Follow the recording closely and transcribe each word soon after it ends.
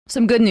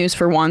Some good news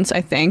for once,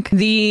 I think.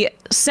 The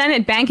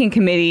Senate Banking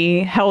Committee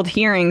held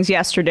hearings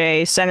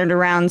yesterday centered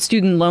around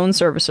student loan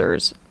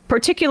servicers,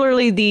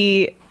 particularly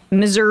the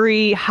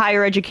Missouri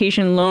Higher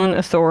Education Loan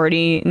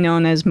Authority,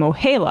 known as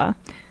MOHELA.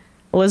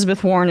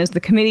 Elizabeth Warren is the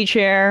committee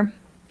chair.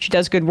 She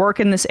does good work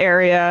in this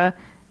area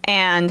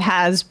and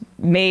has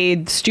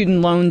made student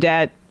loan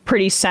debt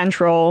pretty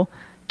central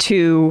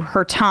to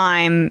her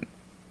time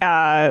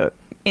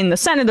in the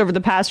Senate over the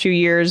past few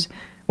years,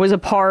 was a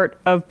part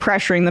of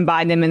pressuring the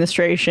Biden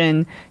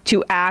administration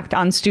to act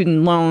on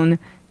student loan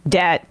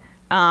debt.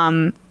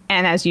 And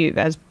as you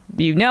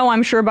know,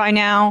 I'm sure by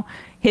now,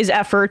 his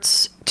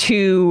efforts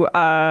to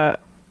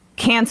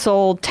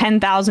cancel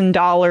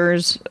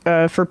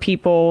 $10,000 for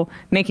people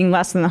making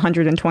less than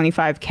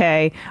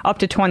 $125K, up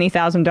to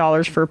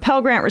 $20,000 for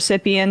Pell Grant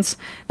recipients,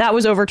 that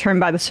was overturned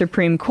by the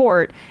Supreme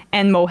Court.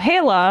 And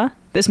MOHELA,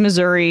 this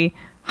Missouri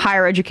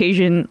Higher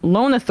Education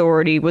Loan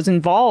Authority, was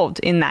involved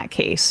in that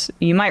case.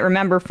 You might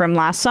remember from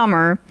last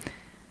summer,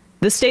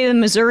 the state of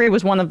Missouri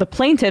was one of the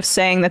plaintiffs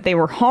saying that they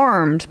were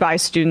harmed by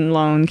student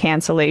loan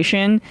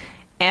cancellation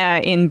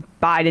in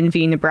Biden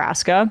v.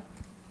 Nebraska.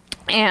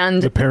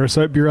 And the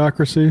parasite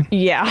bureaucracy.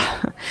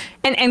 Yeah.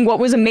 And what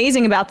was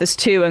amazing about this,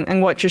 too,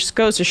 and what just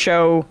goes to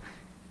show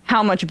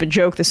how much of a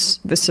joke the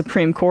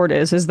Supreme Court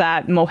is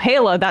that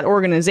MOHELA, that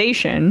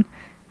organization,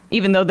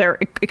 even though they're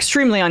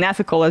extremely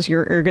unethical, as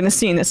you're going to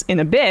see in this in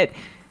a bit,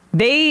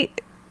 they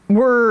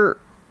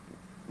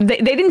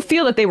didn't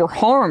feel that they were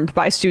harmed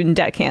by student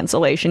debt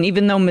cancellation,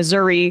 even though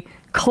Missouri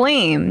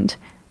claimed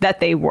that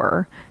they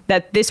were,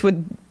 that this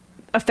would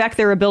affect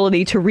their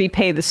ability to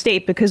repay the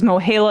state, because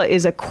MOHELA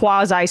is a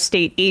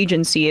quasi-state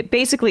agency. It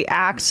basically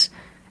acts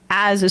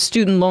as a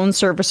student loan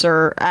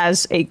servicer,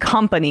 as a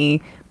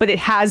company, but it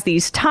has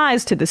these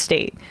ties to the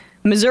state.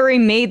 Missouri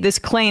made this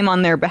claim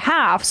on their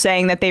behalf,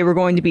 saying that they were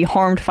going to be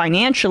harmed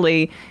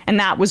financially, and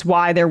that was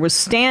why there was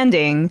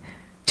standing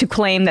to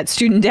claim that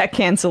student debt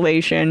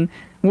cancellation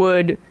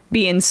would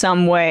be in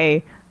some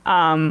way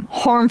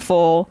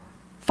harmful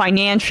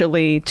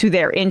financially to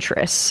their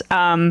interests.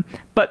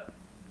 But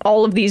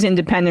all of these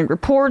independent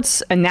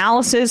reports,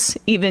 analysis,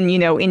 even,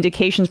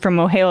 indications from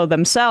MOHELA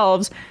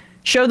themselves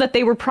show that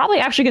they were probably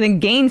actually going to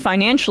gain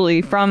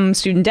financially from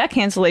student debt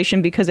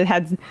cancellation because it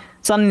had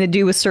something to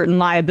do with certain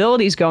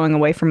liabilities going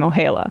away from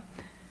MOHELA.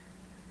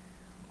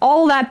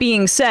 All that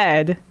being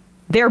said,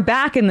 they're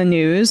back in the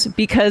news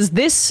because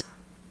the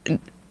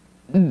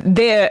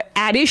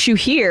at issue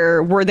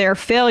here were their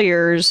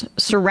failures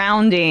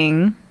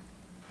surrounding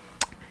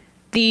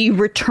the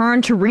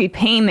return to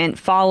repayment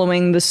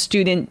following the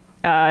student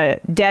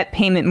debt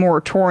payment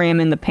moratorium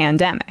in the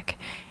pandemic.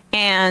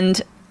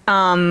 And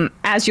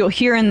as you'll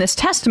hear in this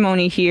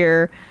testimony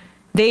here,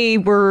 they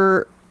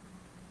were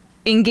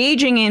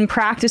engaging in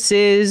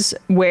practices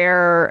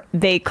where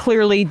they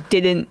clearly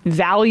didn't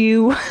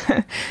value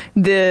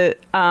the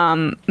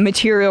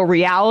material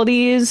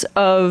realities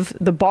of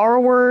the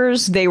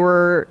borrowers. They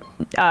were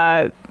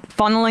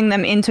funneling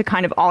them into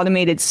kind of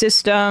automated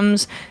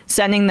systems,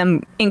 sending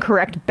them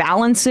incorrect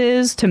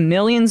balances to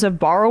millions of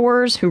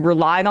borrowers who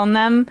relied on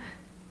them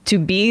to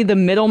be the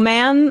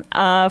middleman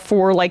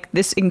for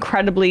this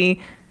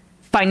incredibly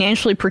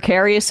financially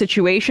precarious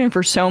situation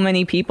for so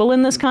many people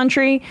in this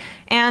country.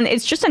 And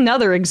it's just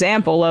another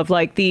example of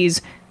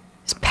these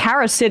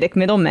parasitic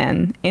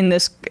middlemen in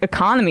this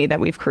economy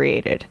that we've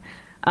created,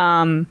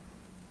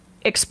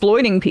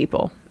 exploiting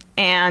people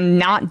and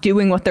not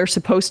doing what they're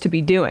supposed to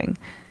be doing.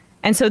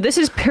 And so this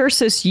is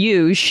Persis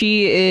Yu.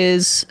 She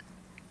is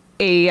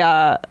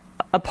a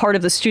part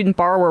of the Student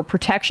Borrower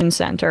Protection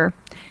Center.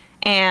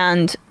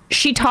 And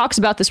she talks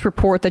about this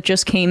report that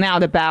just came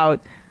out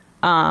about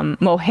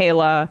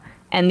MOHELA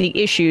and the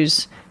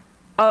issues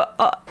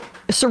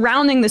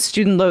surrounding the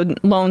student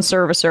loan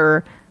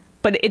servicer.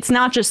 But it's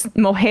not just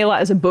MOHELA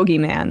as a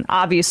boogeyman.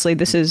 Obviously,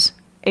 this is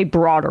a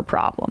broader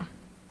problem.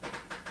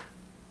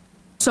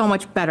 So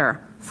much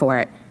better for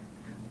it.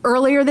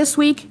 Earlier this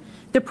week,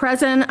 the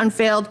president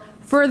unveiled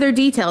further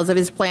details of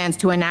his plans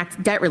to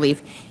enact debt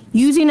relief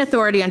using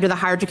authority under the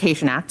Higher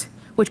Education Act,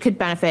 which could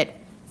benefit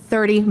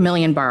 30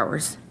 million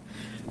borrowers.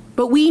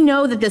 But we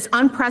know that this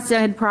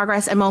unprecedented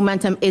progress and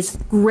momentum is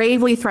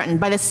gravely threatened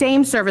by the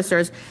same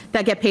servicers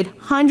that get paid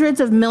hundreds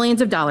of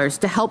millions of dollars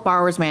to help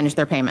borrowers manage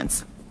their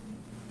payments.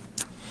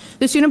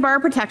 The Student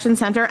Borrower Protection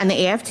Center and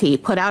the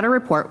AFT put out a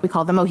report we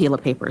call the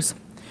MOHELA Papers,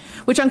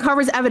 which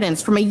uncovers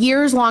evidence from a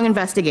years-long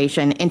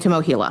investigation into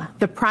MOHELA,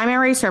 the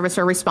primary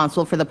servicer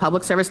responsible for the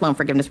Public Service Loan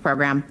Forgiveness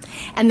Program,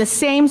 and the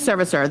same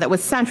servicer that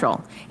was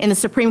central in the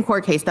Supreme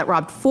Court case that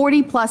robbed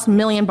 40+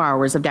 million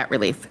borrowers of debt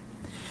relief.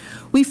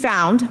 We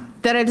found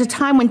that at a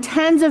time when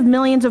tens of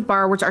millions of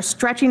borrowers are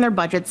stretching their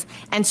budgets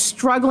and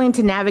struggling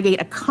to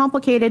navigate a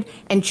complicated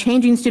and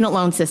changing student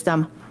loan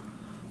system,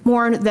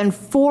 more than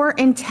 4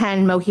 in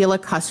 10 MOHELA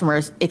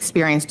customers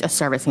experienced a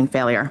servicing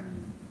failure.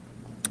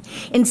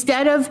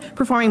 Instead of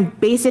performing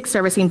basic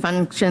servicing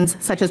functions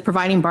such as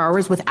providing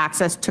borrowers with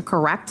access to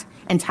correct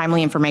and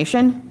timely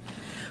information,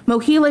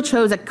 MOHELA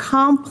chose a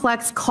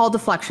complex call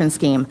deflection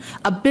scheme,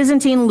 a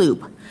Byzantine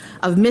loop,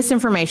 of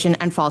misinformation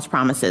and false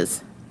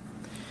promises.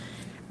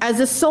 As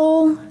the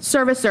sole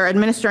servicer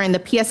administering the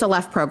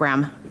PSLF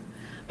program,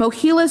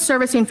 MOHELA's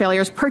servicing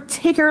failures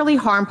particularly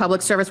harm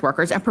public service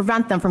workers and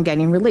prevent them from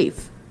getting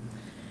relief.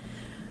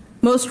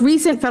 Most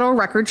recent federal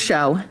records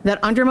show that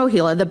under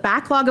MOHELA, the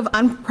backlog of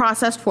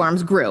unprocessed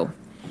forms grew,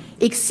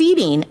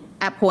 exceeding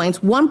at points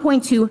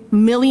 1.2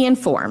 million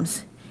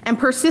forms and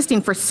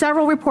persisting for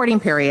several reporting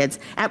periods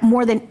at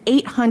more than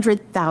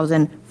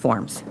 800,000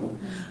 forms.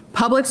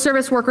 Public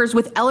service workers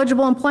with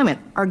eligible employment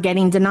are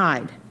getting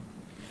denied.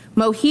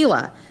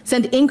 MOHELA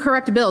sent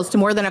incorrect bills to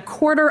more than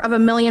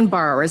 250,000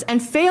 borrowers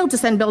and failed to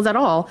send bills at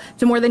all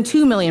to more than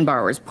 2 million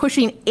borrowers,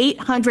 pushing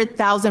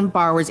 800,000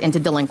 borrowers into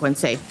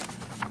delinquency.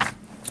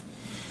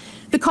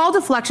 The call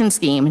deflection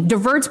scheme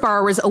diverts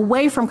borrowers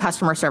away from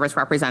customer service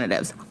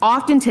representatives,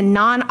 often to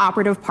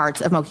non-operative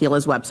parts of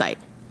MOHELA's website.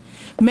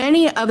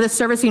 Many of the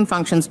servicing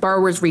functions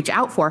borrowers reach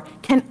out for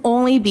can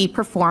only be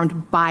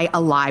performed by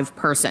a live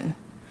person.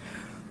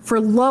 For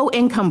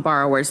low-income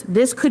borrowers,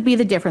 this could be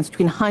the difference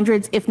between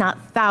hundreds, if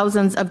not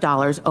thousands of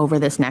dollars over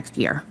this next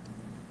year.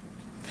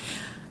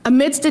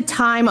 Amidst a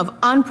time of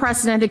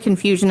unprecedented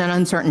confusion and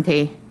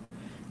uncertainty,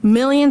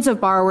 millions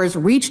of borrowers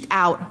reached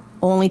out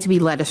only to be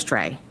led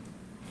astray.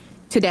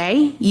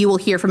 Today, you will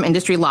hear from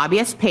industry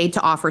lobbyists paid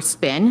to offer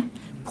spin,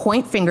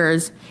 point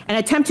fingers, and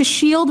attempt to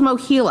shield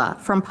MOHELA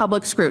from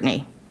public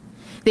scrutiny.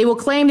 They will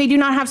claim they do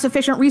not have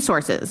sufficient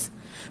resources.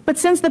 But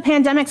since the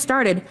pandemic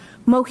started,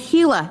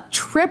 MOHELA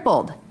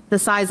tripled the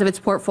size of its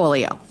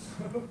portfolio.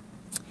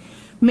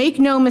 Make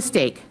no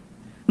mistake,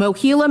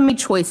 MOHELA made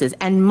choices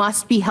and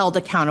must be held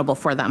accountable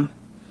for them.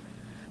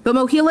 But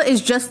MOHELA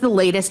is just the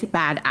latest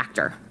bad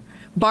actor.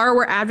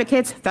 Borrower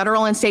advocates,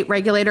 federal and state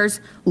regulators,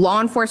 law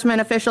enforcement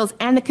officials,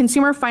 and the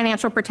Consumer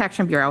Financial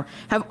Protection Bureau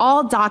have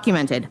all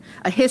documented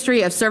a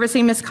history of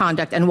servicing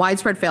misconduct and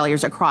widespread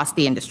failures across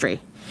the industry.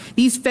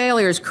 These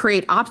failures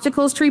create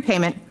obstacles to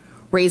repayment,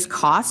 raise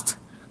costs,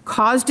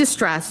 cause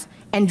distress,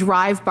 and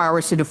drive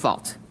borrowers to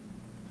default.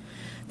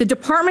 The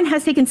department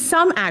has taken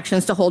some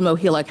actions to hold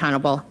MOHELA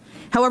accountable.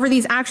 However,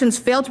 these actions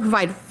fail to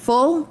provide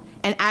full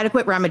and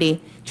adequate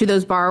remedy to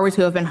those borrowers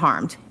who have been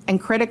harmed. And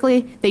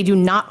critically, they do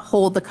not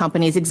hold the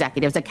company's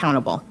executives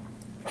accountable.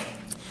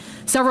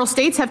 Several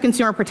states have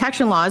consumer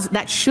protection laws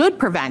that should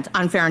prevent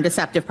unfair and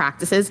deceptive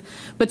practices,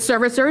 but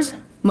servicers,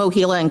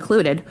 MOHELA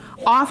included,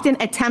 often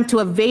attempt to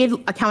evade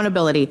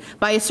accountability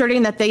by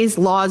asserting that these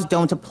laws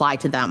don't apply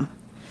to them,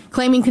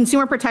 claiming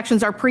consumer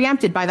protections are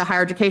preempted by the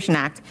Higher Education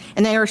Act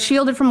and they are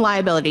shielded from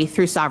liability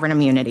through sovereign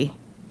immunity.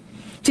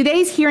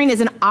 Today's hearing is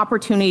an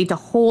opportunity to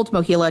hold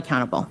MOHELA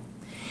accountable.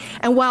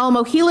 And while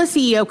MOHELA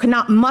CEO could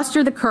not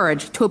muster the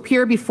courage to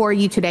appear before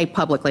you today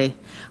publicly,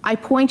 I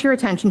point your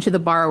attention to the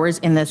borrowers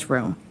in this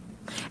room,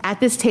 at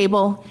this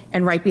table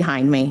and right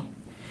behind me.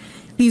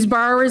 These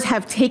borrowers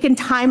have taken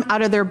time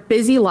out of their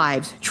busy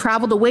lives,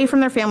 traveled away from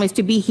their families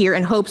to be here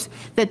in hopes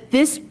that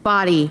this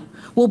body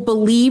will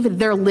believe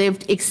their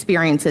lived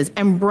experiences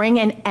and bring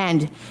an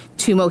end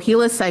to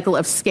MOHELA's cycle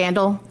of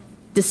scandal,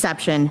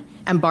 deception,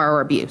 and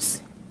borrower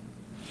abuse.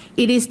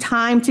 It is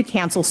time to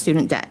cancel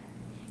student debt.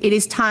 It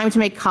is time to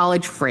make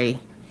college free,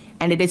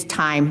 and it is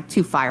time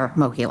to fire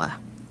MOHELA.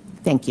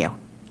 Thank you.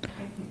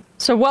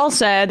 So well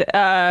said.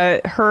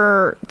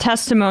 Her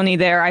testimony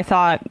there, I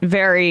thought,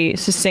 very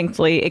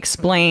succinctly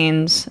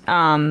explains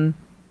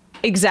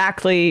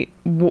exactly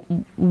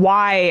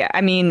why,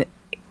 I mean,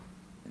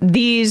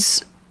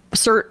 these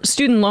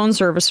student loan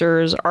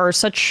servicers are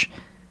such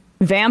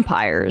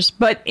vampires,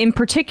 but in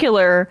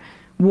particular,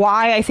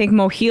 why I think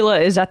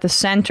MOHELA is at the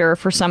center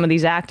for some of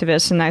these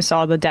activists, and I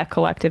saw the Debt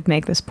Collective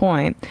make this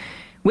point,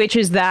 which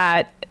is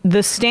that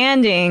the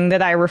standing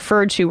that I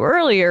referred to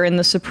earlier in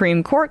the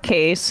Supreme Court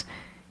case,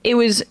 it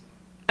was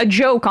a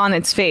joke on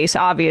its face,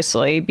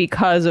 obviously,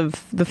 because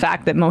of the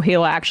fact that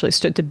MOHELA actually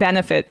stood to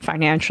benefit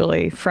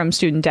financially from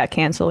student debt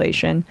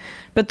cancellation.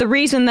 But the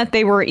reason that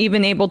they were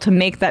even able to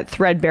make that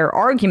threadbare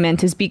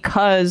argument is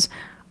because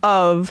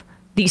of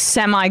the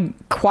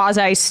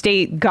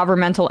semi-quasi-state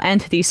governmental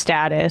entity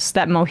status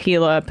that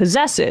MOHELA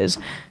possesses.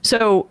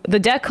 So the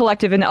Debt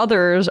Collective and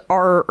others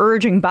are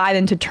urging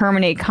Biden to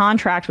terminate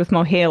contract with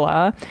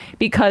MOHELA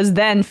because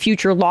then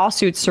future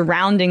lawsuits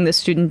surrounding the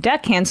student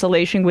debt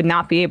cancellation would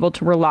not be able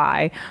to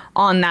rely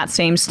on that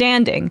same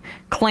standing,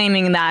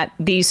 claiming that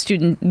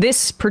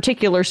this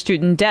particular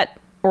student debt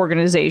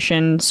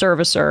organization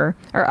servicer,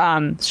 or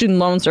student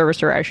loan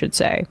servicer, I should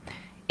say,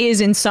 is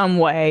in some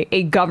way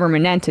a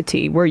government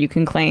entity where you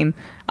can claim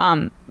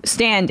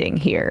standing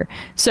here.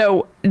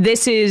 So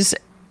this is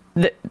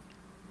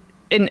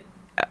an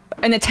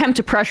attempt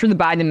to pressure the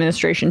Biden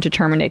administration to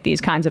terminate these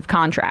kinds of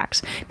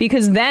contracts.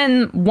 Because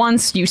then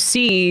once you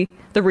see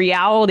the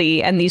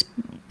reality and these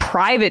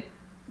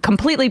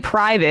completely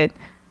private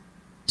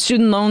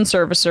student loan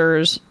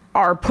servicers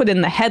are put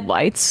in the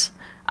headlights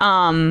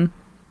or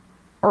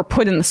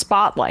put in the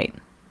spotlight,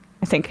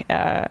 I think,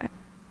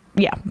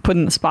 yeah, put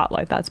in the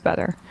spotlight, that's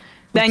better.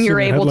 Then you're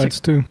able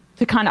to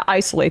kind of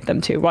isolate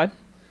them too. What?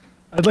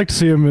 I'd like to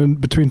see him in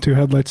between two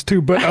headlights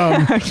too, but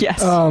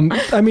Yes.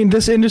 I mean,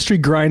 this industry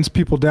grinds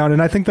people down,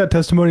 and I think that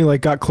testimony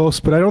like got close,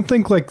 but I don't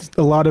think like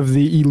a lot of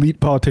the elite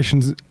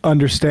politicians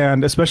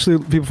understand, especially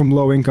people from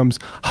low incomes,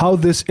 how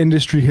this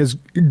industry has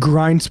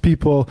grinds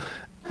people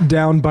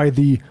down by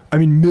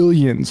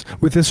millions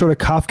with this sort of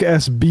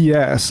Kafkaesque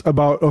BS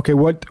about, okay,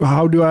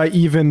 how do I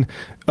even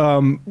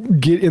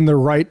get in the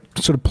right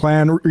sort of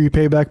plan,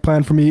 repayback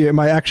plan for me? Am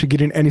I actually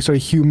getting any sort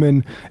of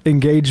human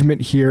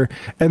engagement here?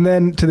 And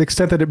then to the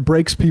extent that it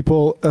breaks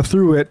people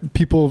through it,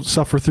 people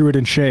suffer through it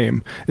in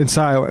shame, in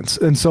silence.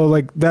 And so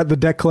like that, the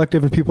Debt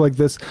Collective and people like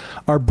this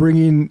are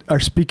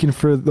speaking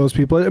for those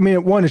people. I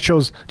mean, one, it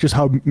shows just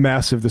how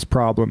massive this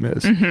problem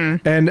is.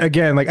 Mm-hmm. And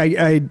again, like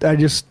I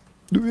just,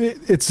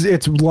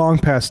 it's long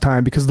past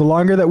time, because the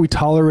longer that we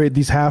tolerate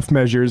these half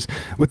measures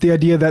with the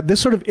idea that this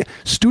sort of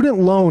student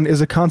loan is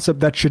a concept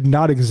that should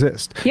not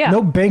exist. Yeah.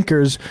 No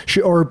bankers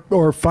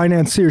or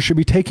financiers should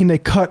be taking a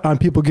cut on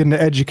people getting an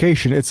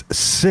education. It's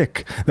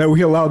sick that we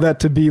allow that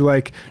to be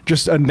like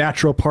just a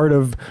natural part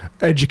of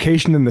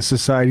education in this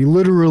society.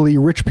 Literally,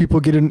 rich people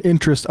get an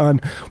interest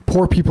on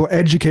poor people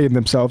educating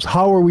themselves.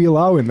 How are we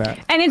allowing that?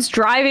 And it's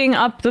driving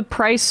up the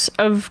price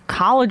of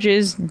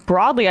colleges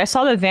broadly. I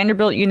saw that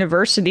Vanderbilt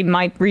University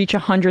might reach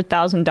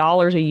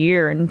 $100,000 a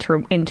year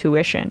in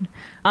tuition.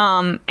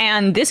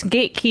 And this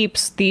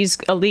gatekeeps these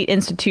elite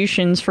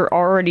institutions for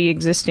already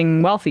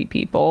existing wealthy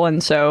people.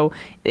 And so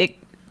it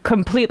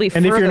completely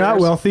And if you're not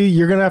wealthy,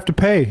 you're going to have to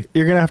pay.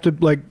 You're going to have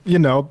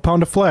to,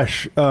 pound of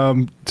flesh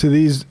to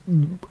these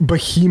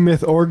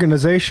behemoth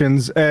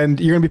organizations,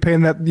 and you're going to be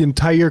paying that the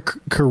entire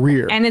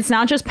career. And it's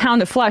not just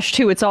pound of flesh,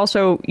 too. It's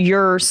also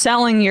you're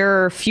selling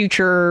your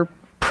future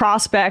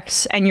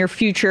prospects and your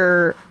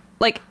future.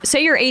 Like,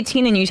 say you're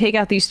 18 and you take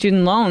out these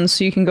student loans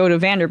so you can go to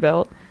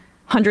Vanderbilt,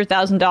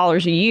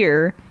 $100,000 a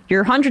year,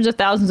 you're hundreds of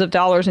thousands of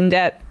dollars in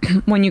debt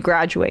when you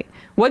graduate.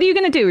 What are you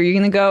going to do? Are you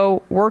going to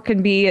go work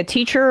and be a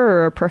teacher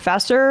or a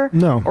professor?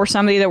 No. Or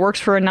somebody that works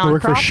for a nonprofit? I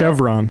work for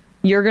Chevron.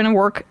 You're going to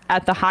work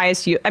at the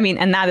highest,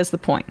 and that is the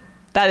point.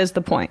 That is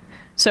the point.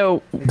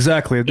 So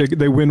exactly,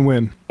 they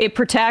win-win. It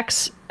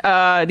protects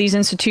these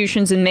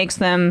institutions and makes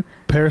them...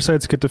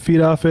 Parasites get to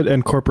feed off it,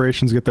 and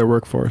corporations get their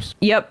workforce.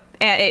 Yep.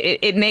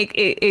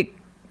 It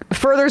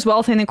furthers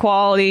wealth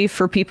inequality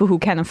for people who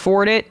can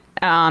afford it.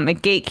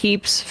 It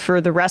gatekeeps for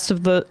the rest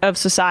of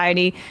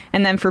society,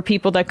 and then for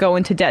people that go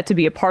into debt to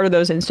be a part of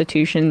those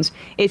institutions,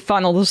 it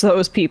funnels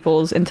those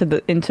people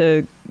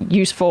into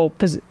useful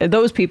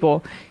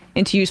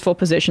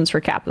positions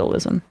for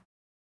capitalism.